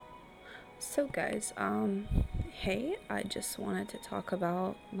So guys, hey, I just wanted to talk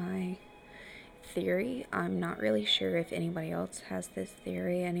about my theory. I'm not really sure if anybody else has this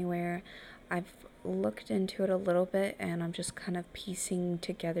theory anywhere. I've looked into it a little bit and I'm just kind of piecing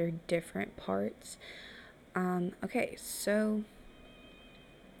together different parts. Okay, so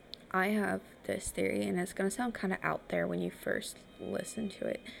I have this theory and it's going to sound kind of out there when you first listen to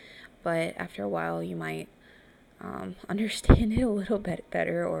it, but after a while you might understand it a little bit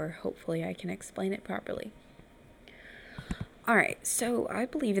better, or hopefully I can explain it properly. Alright, so I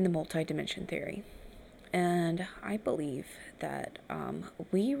believe in the multi-dimension theory, and I believe that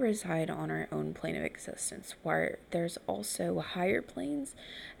we reside on our own plane of existence, where there's also higher planes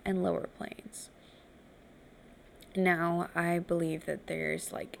and lower planes. Now, I believe that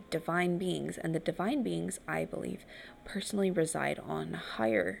there's like divine beings, and the divine beings, I believe, personally reside on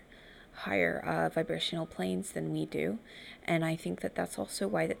higher vibrational planes than we do, and I think that that's also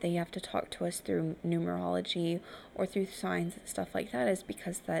why that they have to talk to us through numerology or through signs and stuff like that, is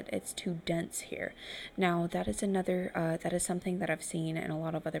because that it's too dense here. Now that is that is something that I've seen in a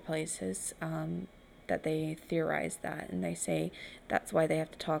lot of other places, that they theorize that, and they say that's why they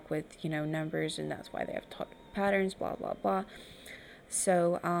have to talk with numbers, and that's why they have to talk patterns, blah blah blah.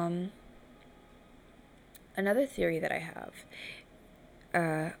 So another theory that I have,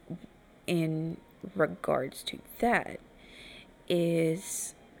 in regards to that,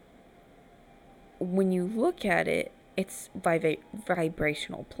 is when you look at it, it's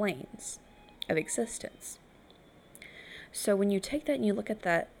vibrational planes of existence. So when you take that and you look at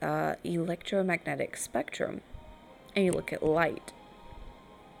that electromagnetic spectrum and you look at light,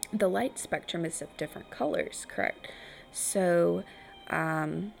 the light spectrum is of different colors, correct? So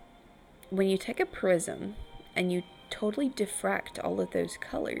when you take a prism and you totally diffract all of those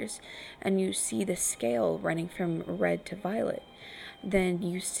colors and you see the scale running from red to violet, then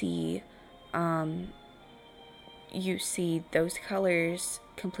you see those colors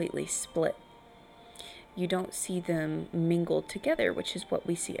completely split. You don't see them mingled together, which is what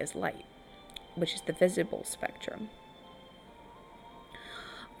we see as light, which is the visible spectrum.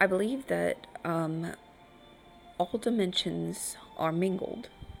 I believe that all dimensions are mingled,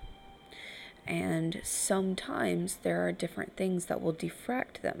 and sometimes there are different things that will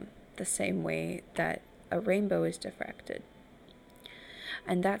diffract them the same way that a rainbow is diffracted.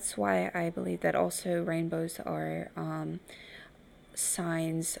 And that's why I believe that also rainbows are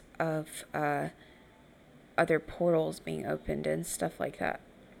signs of other portals being opened and stuff like that.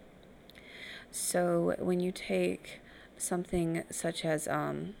 So when you take something such as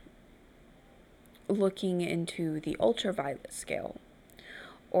looking into the ultraviolet scale,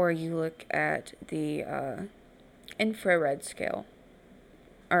 or you look at the infrared scale,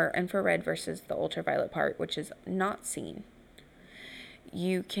 or infrared versus the ultraviolet part, which is not seen,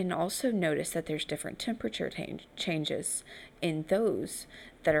 you can also notice that there's different temperature changes in those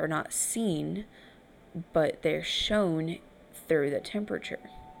that are not seen, but they're shown through the temperature.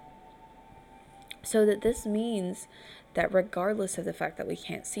 So that this means that regardless of the fact that we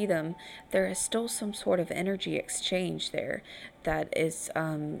can't see them, there is still some sort of energy exchange there that is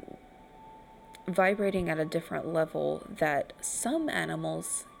vibrating at a different level that some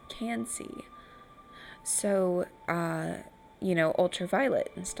animals can see. So,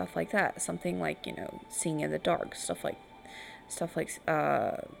 ultraviolet and stuff like that, something like, seeing in the dark,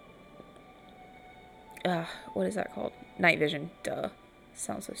 what is that called? Night vision, duh.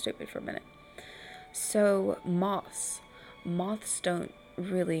 Sounds so stupid for a minute. So, moths don't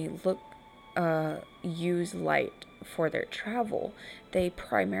really use light for their travel. They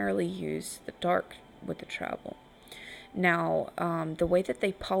primarily use the dark with the travel. Now, the way that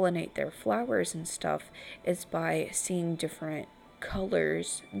they pollinate their flowers and stuff is by seeing different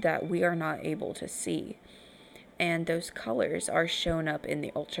colors that we are not able to see. And those colors are shown up in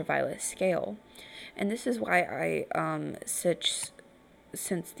the ultraviolet scale. And this is why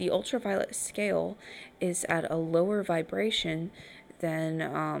since the ultraviolet scale is at a lower vibration than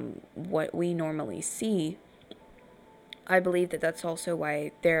what we normally see, I believe that that's also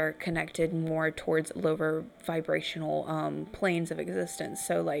why they're connected more towards lower vibrational planes of existence.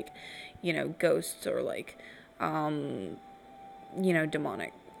 So, like, ghosts, or like,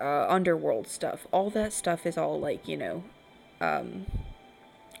 demonic, underworld stuff. All that stuff is all like,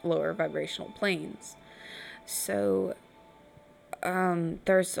 lower vibrational planes. So,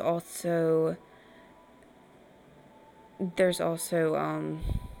 there's also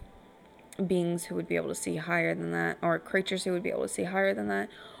beings who would be able to see higher than that, or creatures who would be able to see higher than that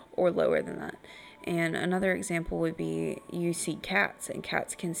or lower than that. And another example would be, you see cats, and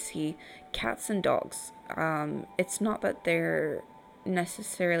cats can see, cats and dogs. It's not that they're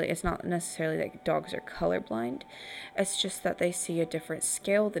it's not necessarily that dogs are colorblind. It's just that they see a different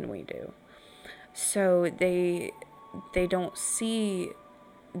scale than we do. So they don't see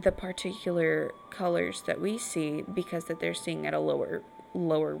the particular colors that we see because that they're seeing at a lower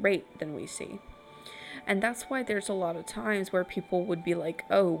rate than we see. And that's why there's a lot of times where people would be like,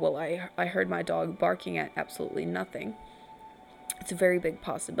 oh, well, I heard my dog barking at absolutely nothing. It's a very big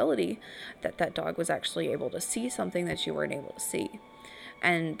possibility that that dog was actually able to see something that you weren't able to see.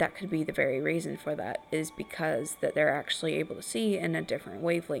 And that could be the very reason for that, is because that they're actually able to see in a different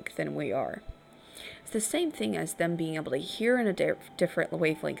wavelength than we are. It's the same thing as them being able to hear in a different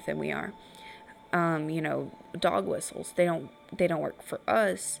wavelength than we are. Dog whistles, they don't work for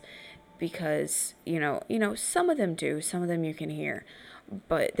us because, some of them do, some of them you can hear,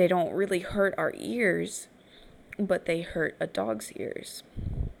 but they don't really hurt our ears, but they hurt a dog's ears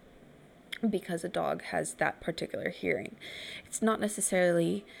because a dog has that particular hearing. It's not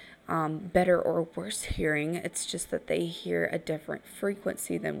necessarily better or worse hearing, it's just that they hear a different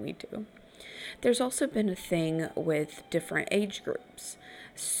frequency than we do. There's also been a thing with different age groups.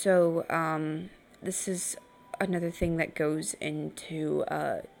 So, this is another thing that goes into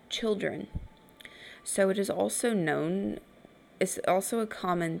children. So it is also known, it's also a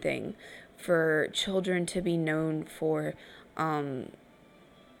common thing for children to be known for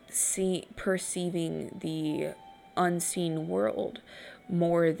perceiving the unseen world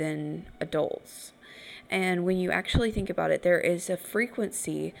more than adults. And when you actually think about it, there is a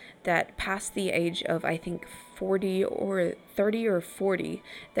frequency that past the age of, I think, 40 or 30 or 40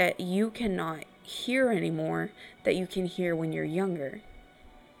 that you cannot hear anymore that you can hear when you're younger.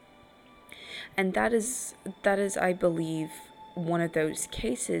 And that is, I believe, one of those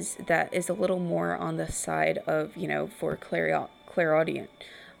cases that is a little more on the side of, for clairaudient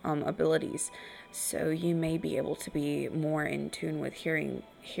abilities. So you may be able to be more in tune with hearing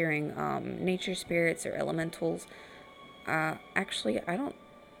nature spirits or elementals. Actually,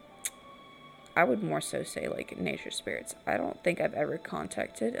 I would more so say like nature spirits. I don't think I've ever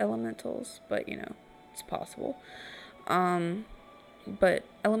contacted elementals, but it's possible. But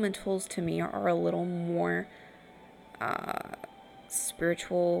elementals to me are a little more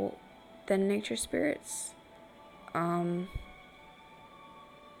spiritual than nature spirits.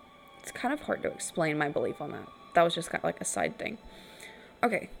 It's kind of hard to explain my belief on that. That was just kind of like a side thing.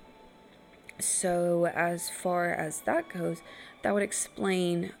 Okay. So as far as that goes, that would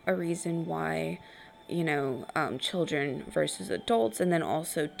explain a reason why, children versus adults, and then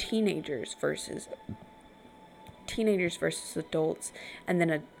also teenagers versus adults, and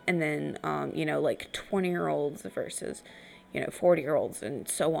then like 20-year-olds versus 40-year-olds, and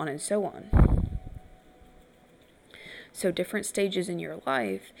so on and so on. So different stages in your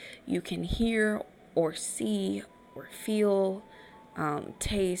life, you can hear or see or feel,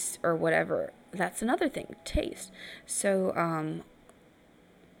 taste or whatever. That's another thing, taste. So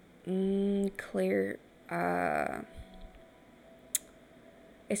clear.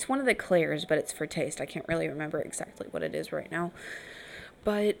 It's one of the clairs, but it's for taste. I can't really remember exactly what it is right now.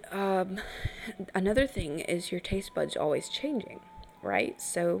 But another thing is your taste buds always changing, right?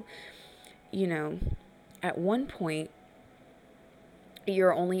 So, at one point,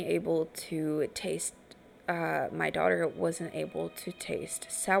 you're only able to taste. My daughter wasn't able to taste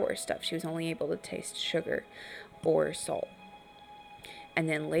sour stuff. She was only able to taste sugar or salt. And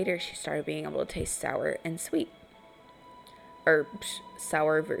then later, she started being able to taste sour and sweet. Or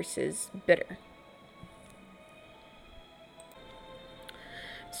sour versus bitter.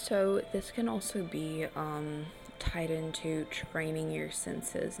 So this can also be tied into training your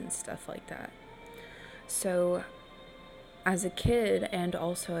senses and stuff like that. So as a kid and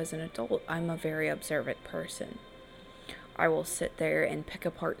also as an adult, I'm a very observant person. I will sit there and pick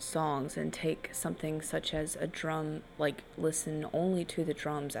apart songs and take something such as a drum, like listen only to the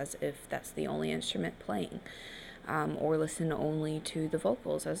drums as if that's the only instrument playing. Or listen only to the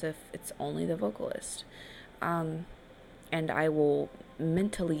vocals as if it's only the vocalist. And I will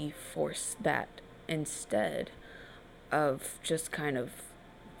mentally force that instead of just kind of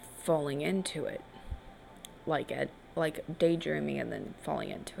falling into it, like daydreaming and then falling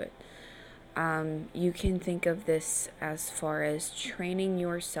into it. You can think of this as far as training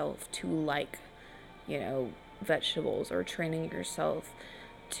yourself to like, vegetables, or training yourself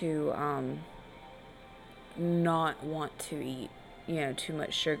to not want to eat, too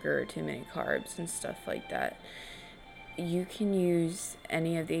much sugar or too many carbs and stuff like that. You can use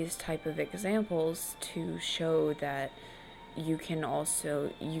any of these type of examples to show that you can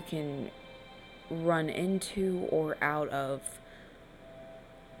run into or out of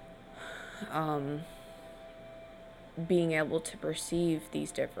being able to perceive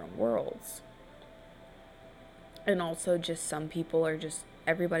these different worlds. And also, just some people are just,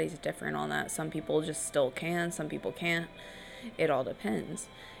 everybody's different on that. Some people just still can, some people can't. It all depends.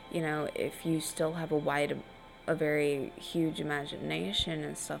 You know, if you still have a very huge imagination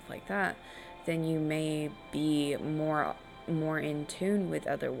and stuff like that, then you may be more in tune with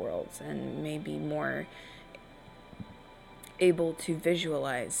other worlds and maybe more able to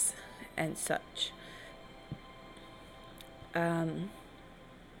visualize and such.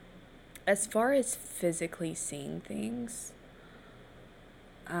 As far as physically seeing things,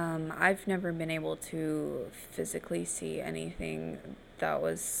 I've never been able to physically see anything that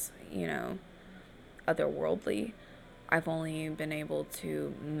was, otherworldly. I've only been able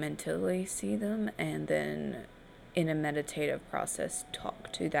to mentally see them and then in a meditative process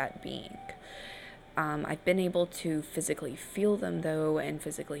talk to that being. I've been able to physically feel them though and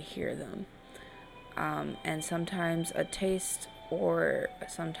physically hear them. And sometimes a taste or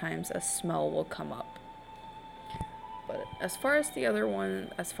sometimes a smell will come up. But as far as the other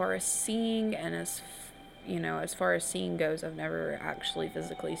one, as far as seeing and as far as seeing goes, I've never actually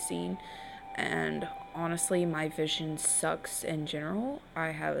physically seen. And honestly, my vision sucks in general.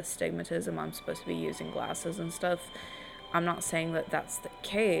 I have astigmatism. I'm supposed to be using glasses and stuff. I'm not saying that that's the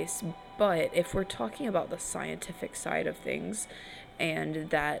case, but if we're talking about the scientific side of things and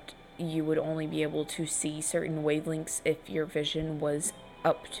that you would only be able to see certain wavelengths if your vision was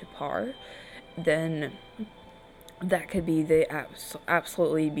up to par, then that could be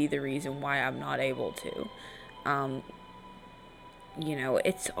absolutely be the reason why I'm not able to.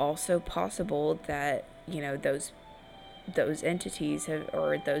 It's also possible that, those entities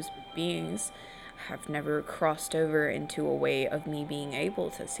or those beings have never crossed over into a way of me being able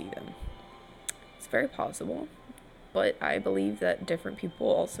to see them. It's very possible, but I believe that different people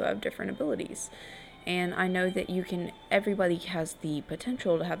also have different abilities. And I know that everybody has the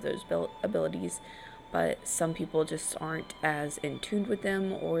potential to have those abilities, but some people just aren't as in tune with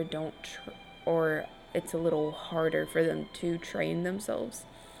them or it's a little harder for them to train themselves.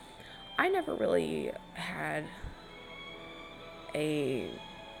 I never really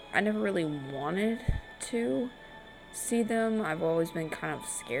wanted to see them. I've always been kind of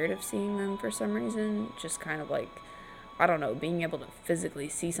scared of seeing them for some reason. Just kind of like, I don't know, being able to physically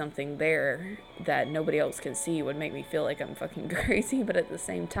see something there that nobody else can see would make me feel like I'm fucking crazy. But at the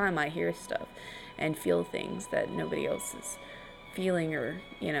same time, I hear stuff and feel things that nobody else is feeling or,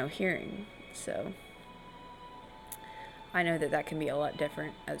 hearing. So I know that can be a lot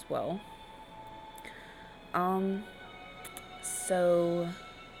different as well. So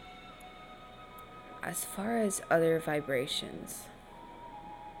as far as other vibrations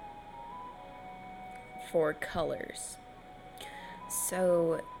for colors,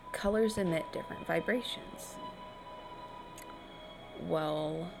 so colors emit different vibrations.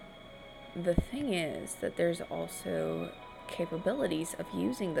 Well, the thing is that there's also capabilities of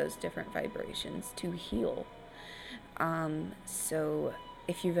using those different vibrations to heal. So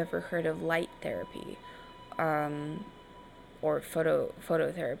if you've ever heard of light therapy, or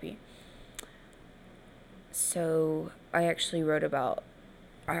phototherapy. So I actually wrote about,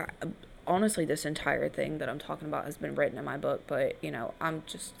 honestly, this entire thing that I'm talking about has been written in my book, but, I'm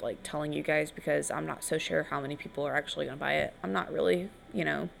just, telling you guys because I'm not so sure how many people are actually going to buy it. I'm not really,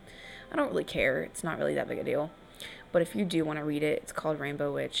 I don't really care. It's not really that big a deal. But if you do want to read it, it's called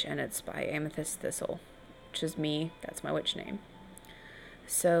Rainbow Witch, and it's by Amethyst Thistle, which is me. That's my witch name.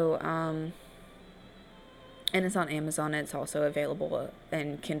 So, and it's on Amazon. It's also available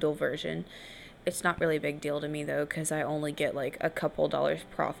in Kindle version. It's not really a big deal to me, though, because I only get, a couple dollars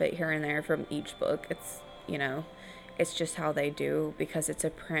profit here and there from each book. It's, it's just how they do, because it's a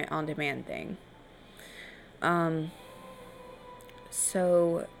print-on-demand thing.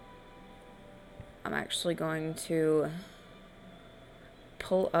 So I'm actually going to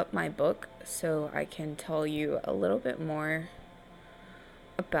pull up my book so I can tell you a little bit more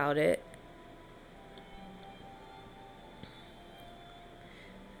about it.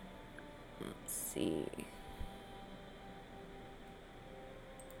 Let's see.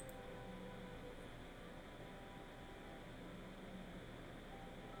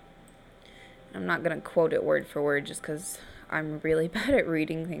 I'm not going to quote it word for word just because I'm really bad at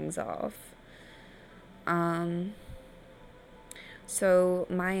reading things off. So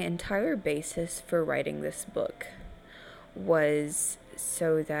my entire basis for writing this book was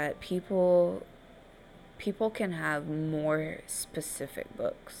so that people can have more specific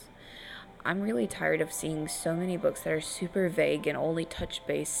books. I'm really tired of seeing so many books that are super vague and only touch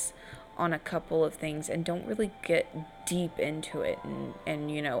base on a couple of things and don't really get deep into it and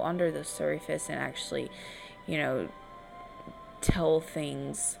under the surface and actually, tell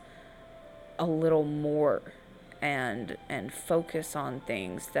things a little more and focus on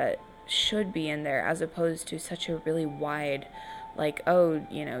things that should be in there, as opposed to such a really wide, like, oh,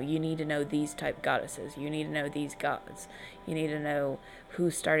 you need to know these type goddesses, you need to know these gods, you need to know who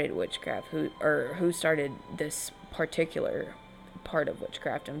started witchcraft, who started this particular part of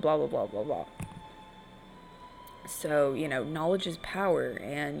witchcraft, and blah blah blah blah blah. So, knowledge is power,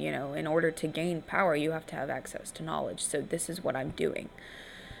 and, in order to gain power, you have to have access to knowledge. So this is what I'm doing.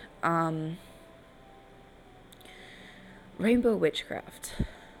 Rainbow witchcraft.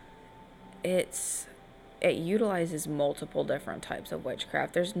 It utilizes multiple different types of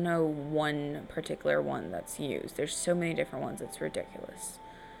witchcraft. There's no one particular one that's used. There's so many different ones, it's ridiculous,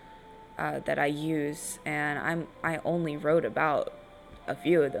 that I use, and I only wrote about a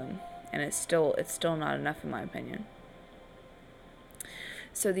few of them, and it's still not enough in my opinion.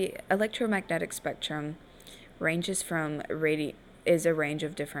 So the electromagnetic spectrum ranges from is a range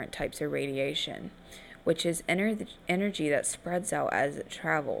of different types of radiation, which is energy that spreads out as it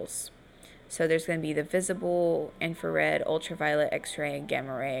travels. So there's going to be the visible, infrared, ultraviolet, X-ray, and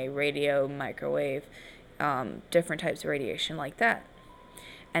gamma ray, radio, microwave, different types of radiation like that.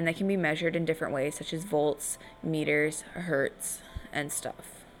 And they can be measured in different ways, such as volts, meters, hertz, and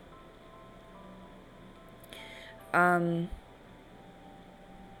stuff.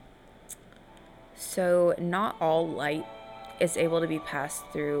 So not all light is able to be passed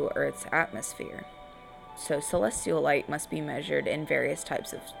through Earth's atmosphere. So celestial light must be measured in various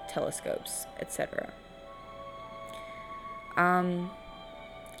types of telescopes, etc.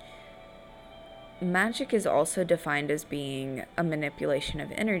 Magic is also defined as being a manipulation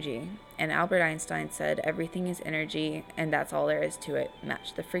of energy. And Albert Einstein said, everything is energy, and that's all there is to it.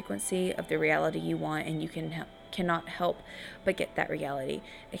 Match the frequency of the reality you want, and you cannot help but get that reality.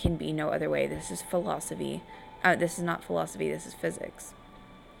 It can be no other way. This is philosophy. This is not philosophy, this is physics.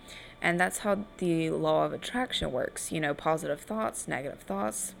 And that's how the law of attraction works. Positive thoughts, negative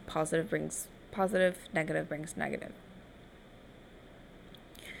thoughts. Positive brings positive, negative brings negative.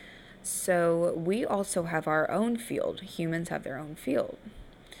 So we also have our own field. Humans have their own field.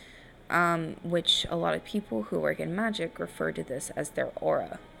 Which a lot of people who work in magic refer to this as their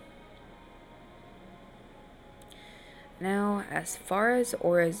aura. Now, as far as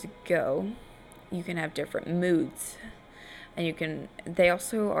auras go, you can have different moods. And they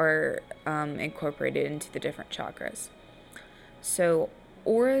also are incorporated into the different chakras. So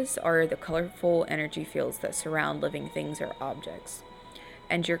auras are the colorful energy fields that surround living things or objects.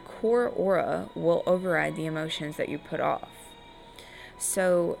 And your core aura will override the emotions that you put off.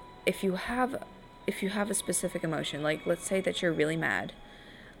 So if you have a specific emotion, like let's say that you're really mad,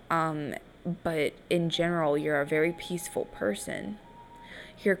 but in general you're a very peaceful person,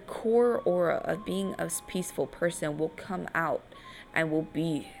 your core aura of being a peaceful person will come out and will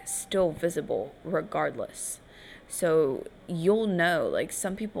be still visible regardless. So you'll know, like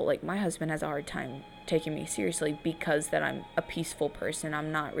some people, like my husband has a hard time taking me seriously because that I'm a peaceful person.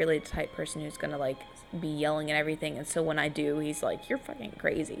 I'm not really the type person who's gonna like be yelling at everything, and so when I do, he's like, you're fucking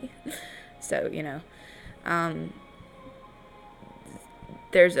crazy. So,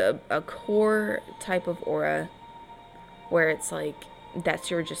 there's a core type of aura where it's like,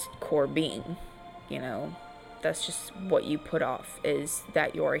 that's your just core being, that's just what you put off, is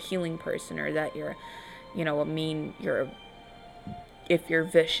that you're a healing person, or that you're, if you're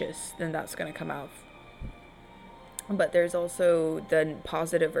vicious, then that's going to come out. But there's also the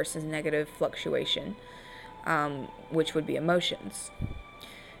positive versus negative fluctuation, which would be emotions.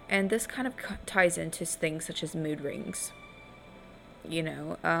 And this kind of ties into things such as mood rings,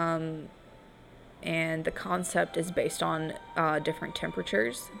 and the concept is based on different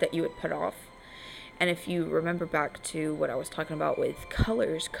temperatures that you would put off. And if you remember back to what I was talking about with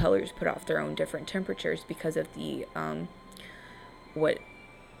colors put off their own different temperatures because of the what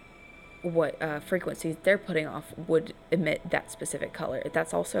frequencies they're putting off would emit that specific color.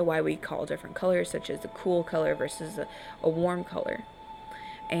 That's also why we call different colors, such as a cool color versus a warm color.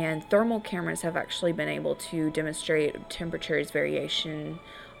 And thermal cameras have actually been able to demonstrate temperatures variation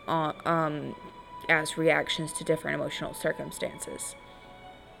as reactions to different emotional circumstances.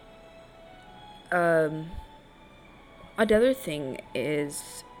 Another thing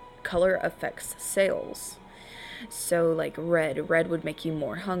is color affects sales. So like red would make you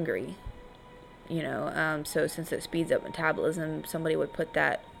more hungry. So since it speeds up metabolism, somebody would put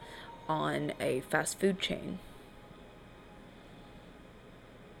that on a fast food chain.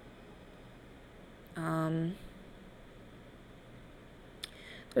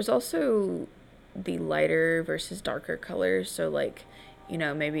 There's also the lighter versus darker colors. So like,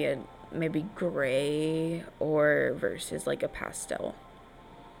 maybe maybe gray or versus like a pastel,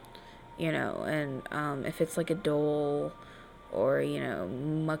 and if it's like a dull or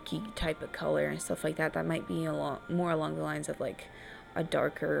mucky type of color and stuff like that, that might be more along the lines of like a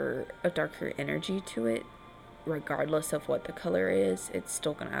darker energy to it. Regardless of what the color is, it's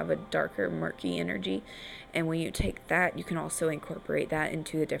still going to have a darker, murky energy. And when you take that, you can also incorporate that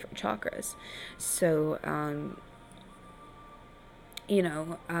into the different chakras. So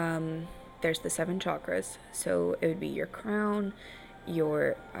there's the 7 chakras. So it would be your crown,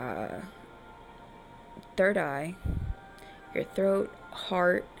 your third eye, your throat,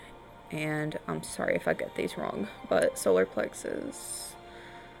 heart, and I'm sorry if I get these wrong, but solar plexus.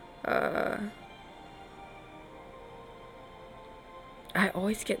 I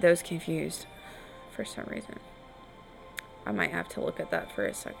always get those confused for some reason. I might have to look at that for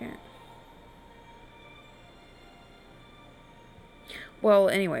a second. Well,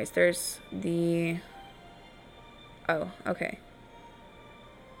 anyways, there's the... Oh, okay.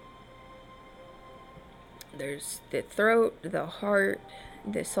 There's the throat, the heart,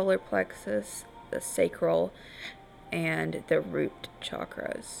 the solar plexus, the sacral, and the root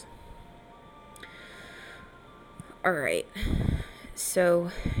chakras. Alright,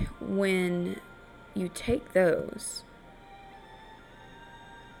 so when you take those,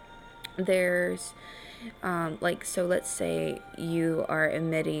 there's so let's say you are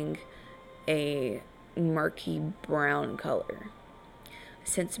emitting a murky brown color.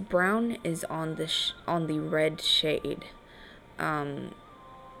 Since brown is on the red shade,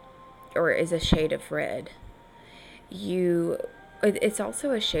 or is a shade of red, it's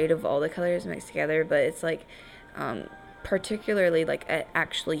also a shade of all the colors mixed together, but it's like particularly like a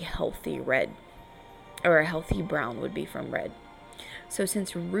actually healthy red, or a healthy brown would be from red. So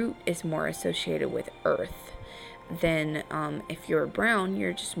since root is more associated with earth, then if you're brown,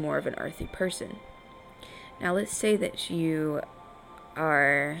 you're just more of an earthy person. Now let's say that you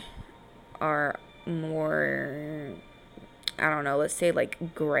are more, I don't know, let's say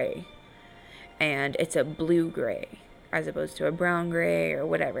like gray, and it's a blue gray as opposed to a brown gray or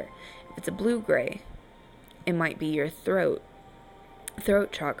whatever. If it's a blue gray, it might be your throat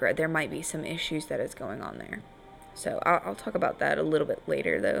chakra. There might be some issues that is going on there. So I'll talk about that a little bit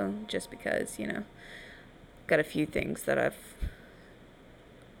later, though, just because, got a few things that I've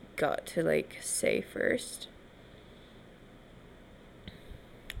got to, like, say first.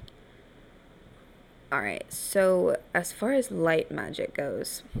 Alright, so as far as light magic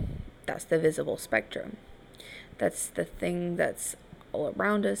goes, that's the visible spectrum. That's the thing that's all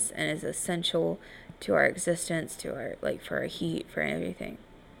around us and is essential to our existence, to our, like, for our heat, for everything.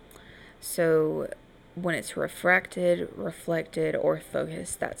 So when it's refracted, reflected, or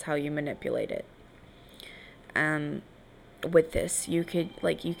focused, that's how you manipulate it. With this, you could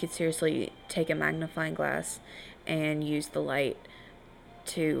seriously take a magnifying glass and use the light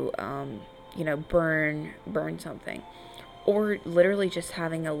to burn something, or literally just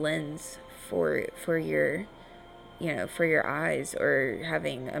having a lens for your for your eyes, or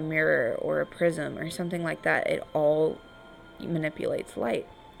having a mirror or a prism or something like that. It all manipulates light.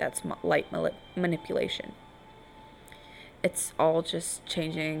 That's light manipulation. It's all just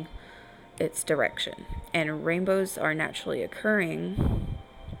changing its direction. And rainbows are naturally occurring.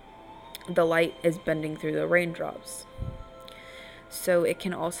 The light is bending through the raindrops. So it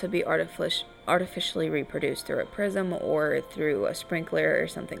can also be artificially reproduced through a prism or through a sprinkler or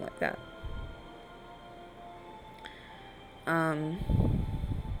something like that.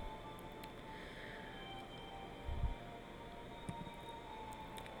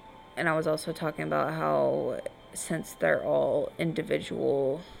 And I was also talking about how, since they're all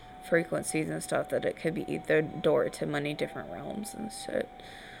individual frequencies and stuff, that it could be the door to many different realms and shit.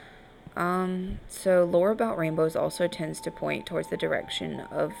 So lore about rainbows also tends to point towards the direction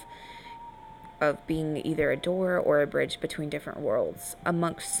of being either a door or a bridge between different worlds.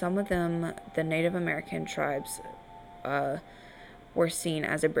 Amongst some of them, the Native American tribes were seen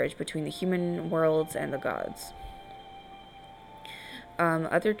as a bridge between the human worlds and the gods.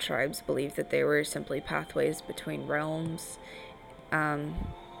 Other tribes believed that they were simply pathways between realms. But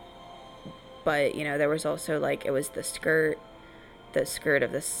there was also, like, it was the skirt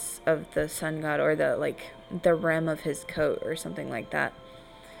of the sun god, or the rim of his coat or something like that.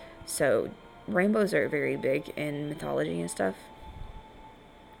 So rainbows are very big in mythology and stuff.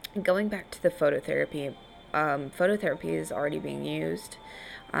 Going back to the phototherapy, phototherapy is already being used.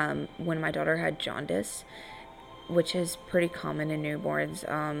 When my daughter had jaundice, which is pretty common in newborns,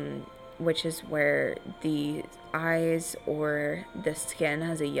 which is where the eyes or the skin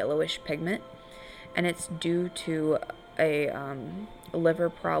has a yellowish pigment, and it's due to a liver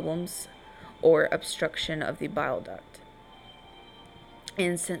problems, or obstruction of the bile duct.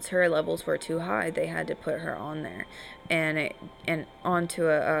 And since her levels were too high, they had to put her on there, and onto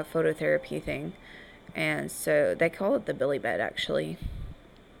a phototherapy thing. And so they call it the Billy bed, actually,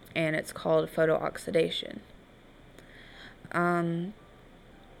 and it's called photooxidation.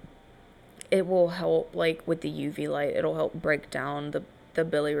 It will help, like with the UV light. It'll help break down the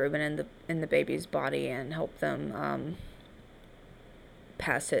bilirubin in the baby's body and help them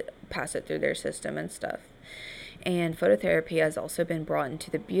pass it through their system and stuff. And phototherapy has also been brought into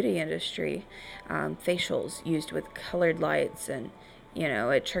the beauty industry. Facials used with colored lights, and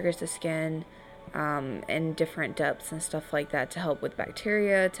it triggers the skin in different depths and stuff like that to help with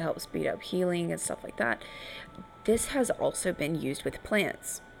bacteria, to help speed up healing and stuff like that. This has also been used with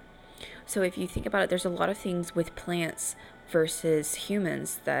plants. So if you think about it, there's a lot of things with plants versus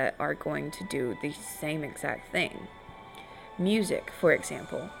humans that are going to do the same exact thing. Music, for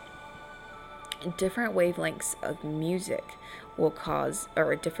example. Different wavelengths of music will cause,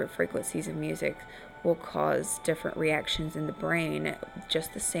 or different frequencies of music will cause different reactions in the brain,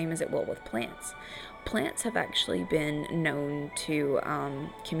 just the same as it will with plants. Plants have actually been known to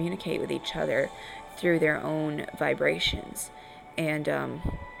communicate with each other through their own vibrations. And,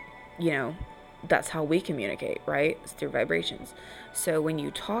 that's how we communicate, right? It's through vibrations. So when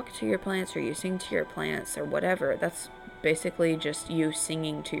you talk to your plants, or you sing to your plants, or whatever, that's basically just you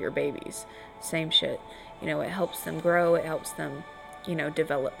singing to your babies. Same shit. It helps them grow, it helps them,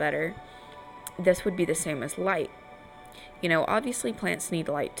 develop better. This would be the same as light. Obviously plants need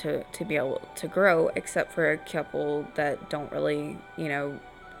light to be able to grow, except for a couple that don't really,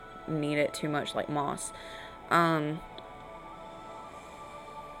 need it too much, like moss.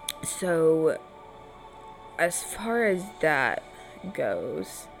 So as far as that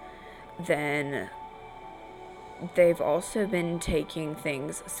goes, then they've also been taking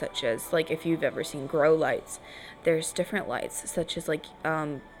things such as, like, if you've ever seen grow lights, there's different lights such as, like,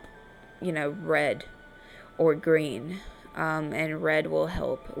 red or green. And red will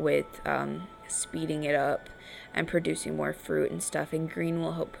help with speeding it up and producing more fruit and stuff, and green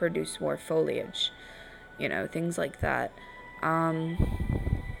will help produce more foliage, things like that.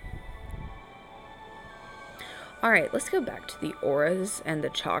 Alright, let's go back to the auras and the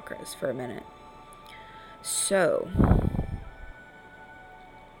chakras for a minute. So,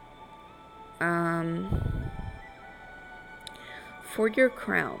 for your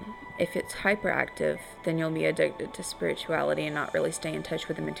crown, if it's hyperactive, then you'll be addicted to spirituality and not really stay in touch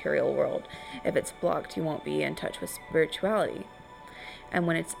with the material world. If it's blocked, you won't be in touch with spirituality. And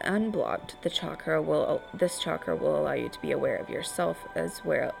when it's unblocked, this chakra will allow you to be aware of yourself as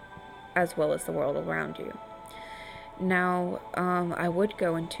well as the world around you. Now, I would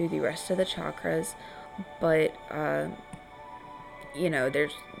go into the rest of the chakras, but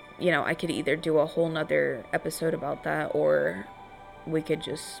there's, I could either do a whole nother episode about that, or we could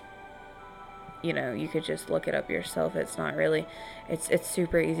just, you could just look it up yourself. It's not really, it's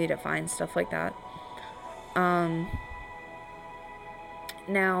super easy to find stuff like that.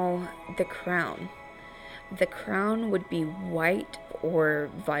 Now, the crown would be white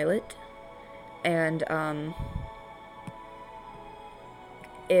or violet, and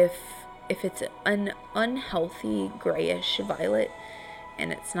if it's an unhealthy grayish violet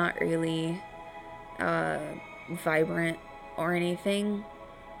and it's not really vibrant or anything,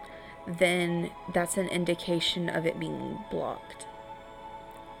 then that's an indication of it being blocked,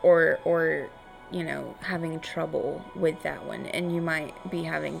 or having trouble with that one, and you might be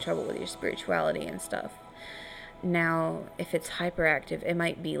having trouble with your spirituality and stuff. Now, if it's hyperactive, it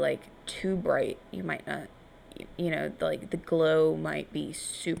might be like too bright. You might not, like the glow might be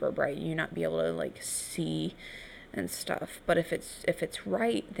super bright. You not be able to like see and stuff. But if it's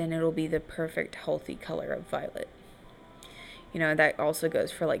right, then it'll be the perfect healthy color of violet. That also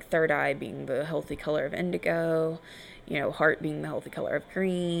goes for like third eye being the healthy color of indigo, heart being the healthy color of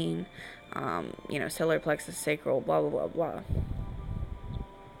green, solar plexus, sacral, blah, blah, blah, blah.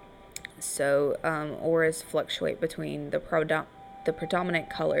 So, auras fluctuate between the predominant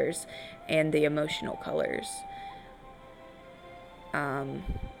colors and the emotional colors.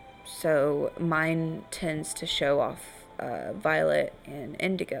 So mine tends to show off violet and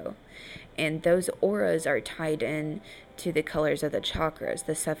indigo, and those auras are tied in to the colors of the chakras,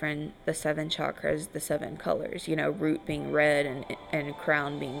 the seven chakras, the 7 colors, root being red and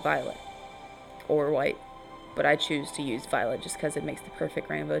crown being violet or white, but I choose to use violet just because it makes the perfect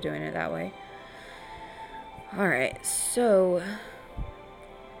rainbow doing it that way. Alright, so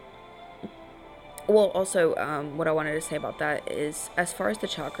well, also, what I wanted to say about that is, as far as the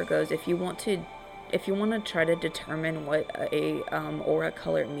chakra goes, if you want to if you want to try to determine what a aura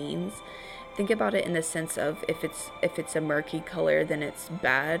color means, think about it in the sense of if it's a murky color, then it's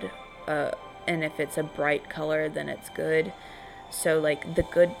bad, and if it's a bright color, then it's good. So like the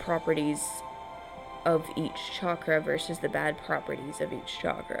good properties of each chakra versus the bad properties of each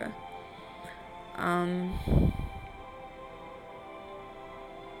chakra.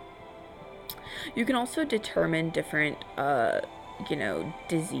 You can also determine different,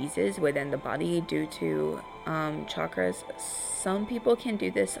 diseases within the body due to chakras. Some people can do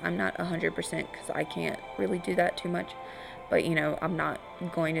this. I'm not 100% because I can't really do that too much. But, I'm not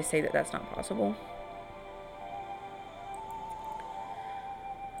going to say that that's not possible.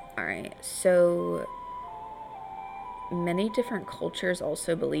 Alright, so many different cultures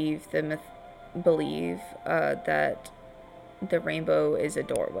also believe that the rainbow is a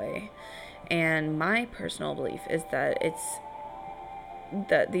doorway. And my personal belief is that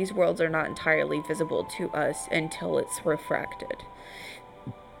these worlds are not entirely visible to us until it's refracted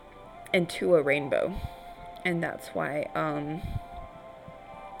into a rainbow. And that's why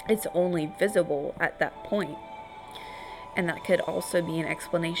it's only visible at that point. And that could also be an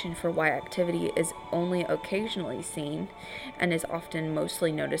explanation for why activity is only occasionally seen and is often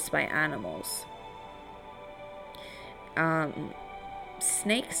mostly noticed by animals.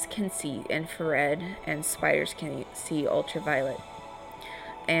 Snakes can see infrared, and spiders can see ultraviolet.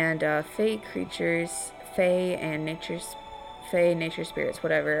 And fae creatures, nature spirits,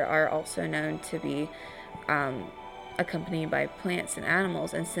 whatever, are also known to be accompanied by plants and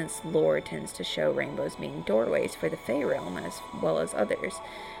animals. And since lore tends to show rainbows being doorways for the fae realm as well as others,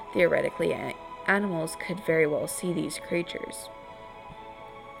 theoretically, animals could very well see these creatures.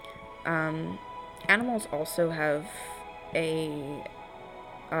 Animals also have a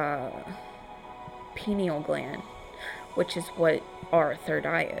pineal gland, which is what our third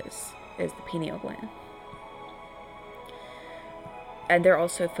eye is the pineal gland. And they're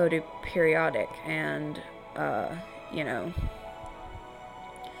also photoperiodic, and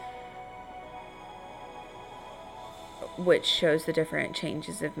which shows the different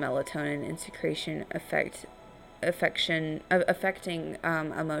changes of melatonin and secretion affecting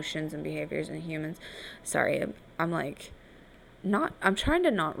emotions and behaviors in humans. Sorry, I'm trying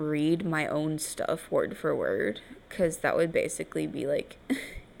to not read my own stuff word for word, because that would basically be like,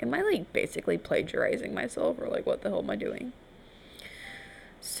 am I like basically plagiarizing myself, or like what the hell am I doing?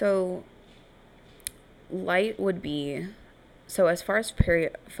 So light would be, so as far as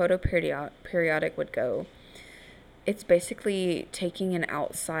photoperiodic would go, it's basically taking an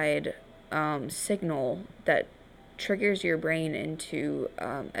outside signal that triggers your brain into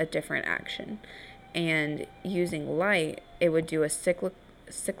a different action. And using light, it would do a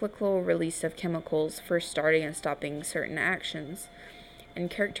cyclical release of chemicals for starting and stopping certain actions. And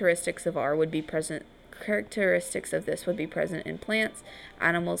characteristics of this would be present in plants,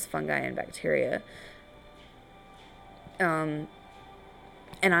 animals, fungi, and bacteria. And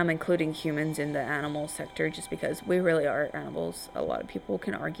I'm including humans in the animal sector just because we really are animals. A lot of people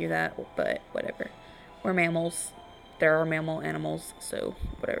can argue that, but whatever. We're mammals. There are mammal animals, so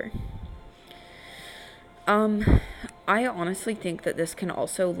whatever. I honestly think that this can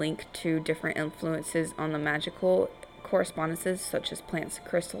also link to different influences on the magical correspondences, such as plants,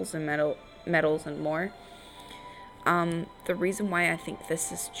 crystals, and metals, and more. The reason why I think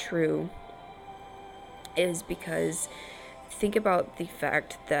this is true is because think about the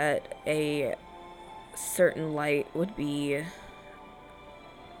fact that a certain light would be,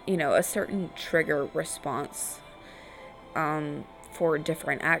 a certain trigger response for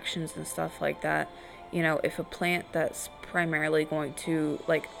different actions and stuff like that. If a plant that's primarily going to,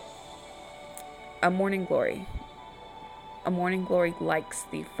 like, a morning glory likes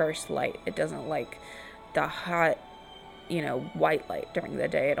the first light. It doesn't like the hot, white light during the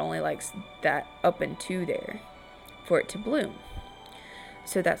day. It only likes that up into there for it to bloom.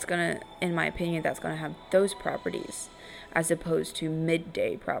 So that's gonna, in my opinion, that's gonna have those properties as opposed to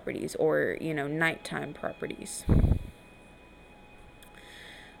midday properties or, nighttime properties.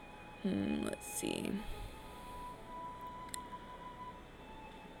 Let's see.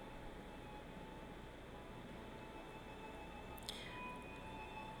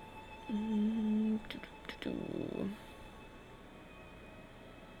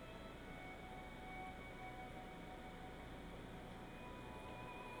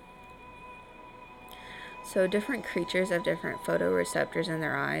 So different creatures have different photoreceptors in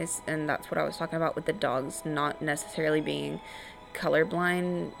their eyes, and that's what I was talking about with the dogs not necessarily being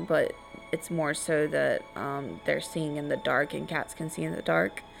colorblind, but it's more so that they're seeing in the dark, and cats can see in the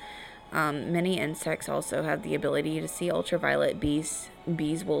dark. Many insects also have the ability to see ultraviolet. Bees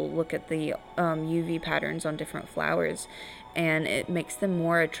will look at the UV patterns on different flowers, and it makes them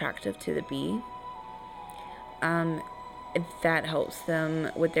more attractive to the bee. That helps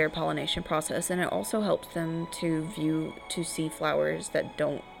them with their pollination process, and it also helps them to see flowers that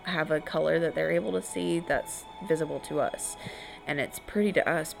don't have a color that they're able to see that's visible to us. And it's pretty to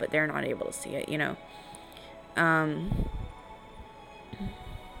us, but they're not able to see it, you know. Um,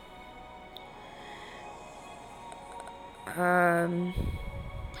 um,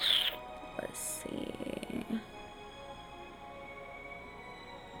 let's see.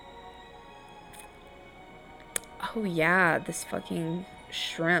 Oh yeah, this fucking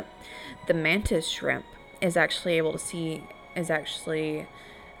shrimp, the mantis shrimp, is actually able to see, is actually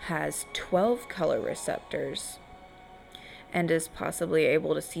has 12 color receptors and is possibly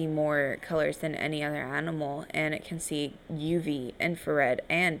able to see more colors than any other animal, and it can see UV, infrared,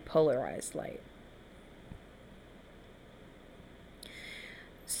 and polarized light.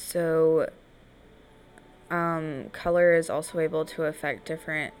 So, color is also able to affect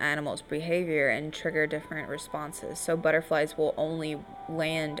different animals' behavior and trigger different responses. So, butterflies will only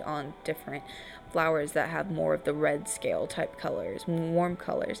land on different flowers that have more of the red scale type colors, warm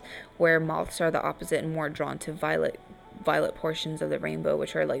colors, where moths are the opposite and more drawn to violet portions of the rainbow,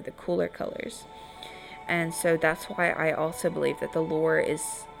 which are like the cooler colors. And so that's why I also believe that the lore is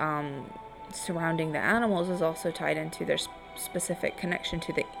surrounding the animals is also tied into their specific connection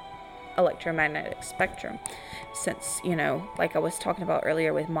to the electromagnetic spectrum, since, you know, like I was talking about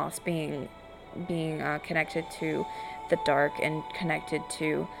earlier with moths being connected to the dark and connected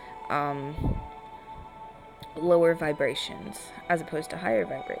to lower vibrations as opposed to higher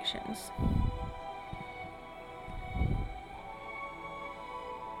vibrations.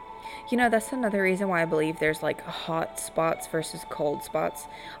 You know, that's another reason why I believe there's like hot spots versus cold spots.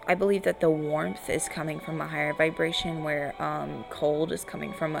 I believe that the warmth is coming from a higher vibration, where cold is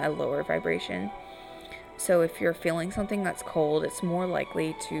coming from a lower vibration. So if you're feeling something that's cold, it's more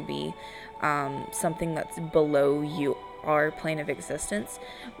likely to be something that's below you, our plane of existence.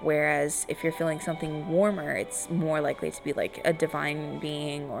 Whereas if you're feeling something warmer, it's more likely to be like a divine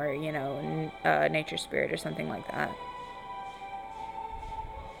being, or, you know, nature spirit or something like that.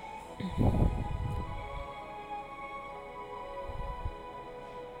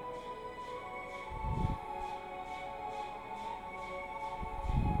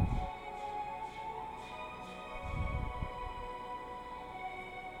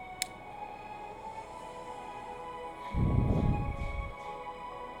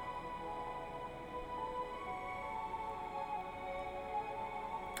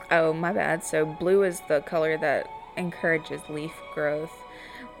 Oh, my bad. So blue is the color that encourages leaf growth,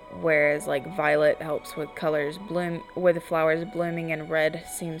 whereas like violet helps with colors bloom with the flowers blooming, and red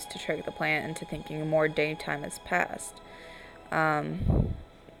seems to trick the plant into thinking more daytime has passed. Um,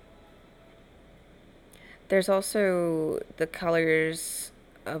 there's also the colors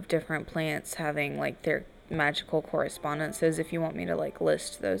of different plants having like their magical correspondences. If you want me to like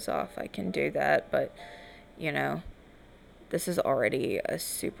list those off, I can do that, but you know, this is already a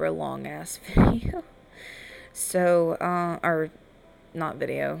super long ass video. So, or not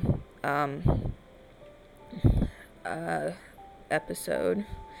video, uh, episode.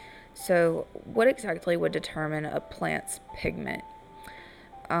 So, what exactly would determine a plant's pigment?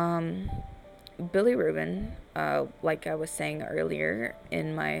 Um, Bilirubin, like I was saying earlier,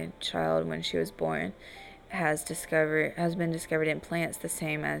 in my child when she was born, has been discovered in plants the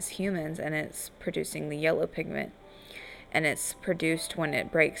same as humans, and it's producing the yellow pigment, and it's produced when it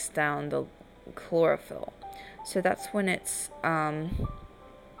breaks down the chlorophyll. So that's when it's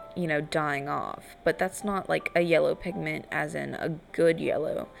you know, dying off. But that's not like a yellow pigment as in a good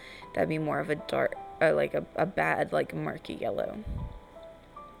yellow. That'd be more of a dark, like a bad, like murky yellow.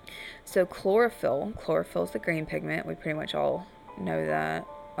 So chlorophyll is the green pigment. We pretty much all know that.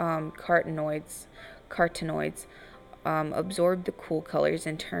 Carotenoids absorb the cool colors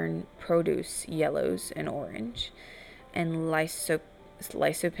and produce yellows and orange. And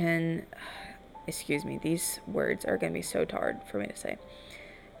lysopin, excuse me, these words are going to be so hard for me to say.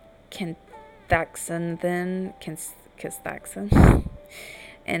 Canthaxanthin,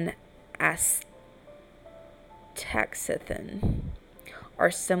 and astaxanthin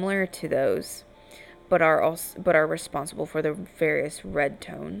are similar to those, but are responsible for the various red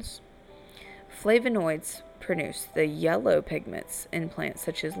tones. Flavonoids produce the yellow pigments in plants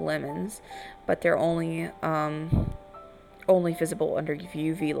such as lemons, but they're only visible under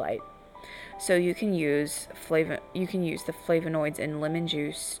UV light. So you can use the flavonoids in lemon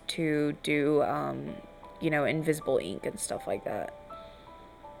juice to do you know, invisible ink and stuff like that.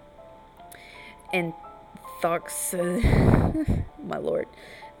 my lord,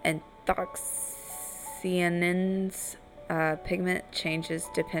 anthocyanins pigment changes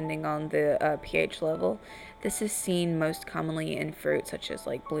depending on the pH level. This is seen most commonly in fruit such as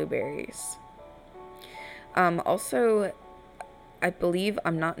like blueberries. Also, I believe,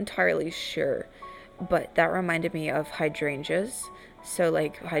 I'm not entirely sure, but that reminded me of hydrangeas. So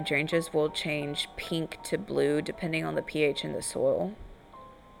like hydrangeas will change pink to blue depending on the pH in the soil.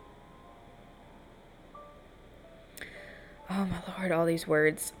 Oh my lord, all these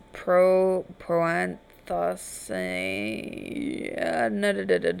words.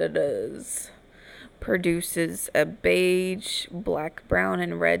 Proanthocyanidis produces a beige, black, brown,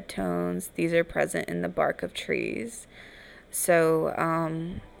 and red tones. These are present in the bark of trees. So,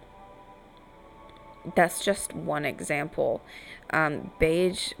 that's just one example.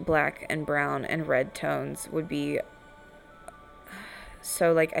 Beige, black, and brown, and red tones would be.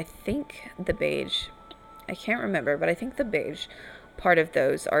 So, like, I think the beige, I can't remember, but I think the beige part of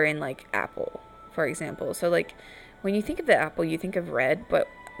those are in, like, apple, for example. So, like, when you think of the apple, you think of red, but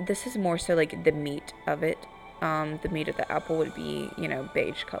this is more so, like, the meat of it. The meat of the apple would be,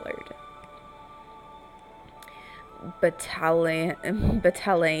 beige colored.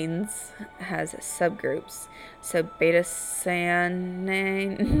 Betalanes has subgroups. So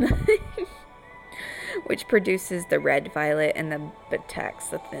beta-cyanine, which produces the red, violet, and the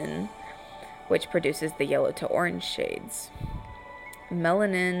betaxanthin, which produces the yellow to orange shades.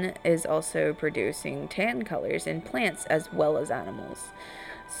 Melanin is also producing tan colors in plants as well as animals.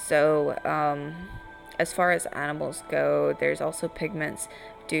 So, as far as animals go, there's also pigments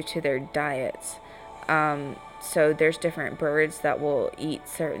due to their diets. So there's different birds that will eat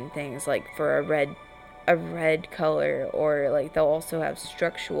certain things, like for a red color, or like they'll also have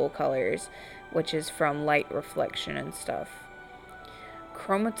structural colors, which is from light reflection and stuff.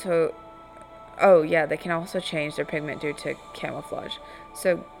 Chromato Oh yeah, they can also change their pigment due to camouflage.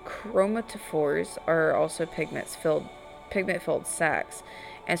 So chromatophores are also pigment filled sacs,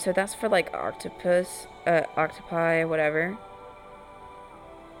 and so that's for like octopi, whatever.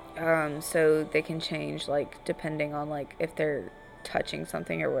 So they can change like depending on like if they're touching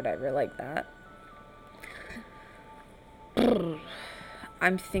something or whatever like that.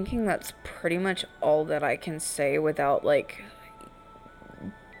 I'm thinking that's pretty much all that I can say without like.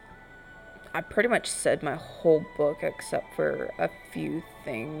 I pretty much said my whole book except for a few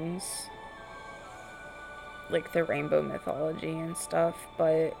things. Like the rainbow mythology and stuff,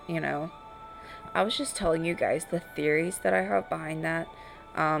 but I was just telling you guys the theories that I have behind that.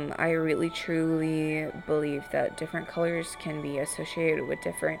 I really truly believe that different colors can be associated with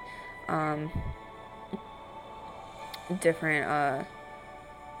um, different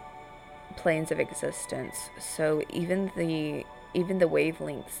planes of existence. So even the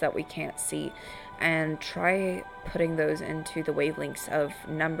wavelengths that we can't see, and try putting those into the wavelengths of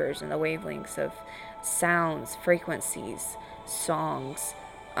numbers and the wavelengths of sounds, frequencies, songs,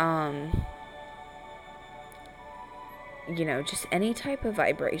 just any type of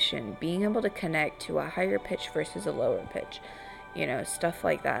vibration, being able to connect to a higher pitch versus a lower pitch, stuff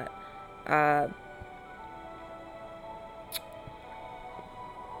like that.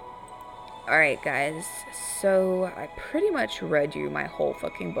 Alright, guys, so I pretty much read you my whole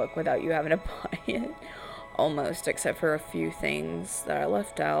fucking book without you having to buy it. Almost, except for a few things that I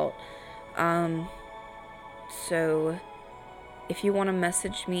left out. So if you want to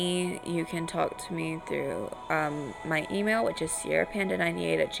message me, you can talk to me through my email, which is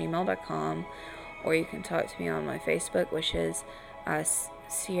sierrapanda98@gmail.com, or you can talk to me on my Facebook, which is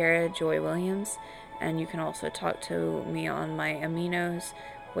Sierra Joy Williams, and you can also talk to me on my aminos,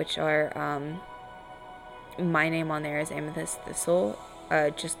 which are my name on there is Amethyst Thistle.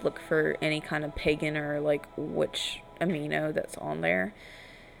 Just look for any kind of pagan or like witch amino that's on there.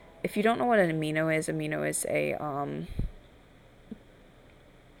 If you don't know what an amino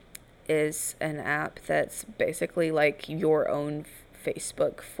is an app that's basically like your own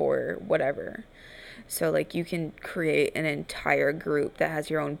Facebook for whatever. So like you can create an entire group that has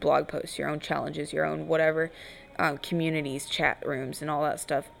your own blog posts, your own challenges, your own whatever, communities, chat rooms, and all that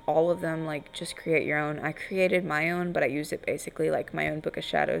stuff. All of them, like, just create your own. I created my own, but I use it basically like my own Book of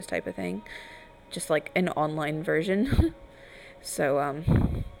Shadows type of thing, just like an online version. So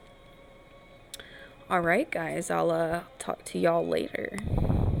all right, guys, I'll talk to y'all later.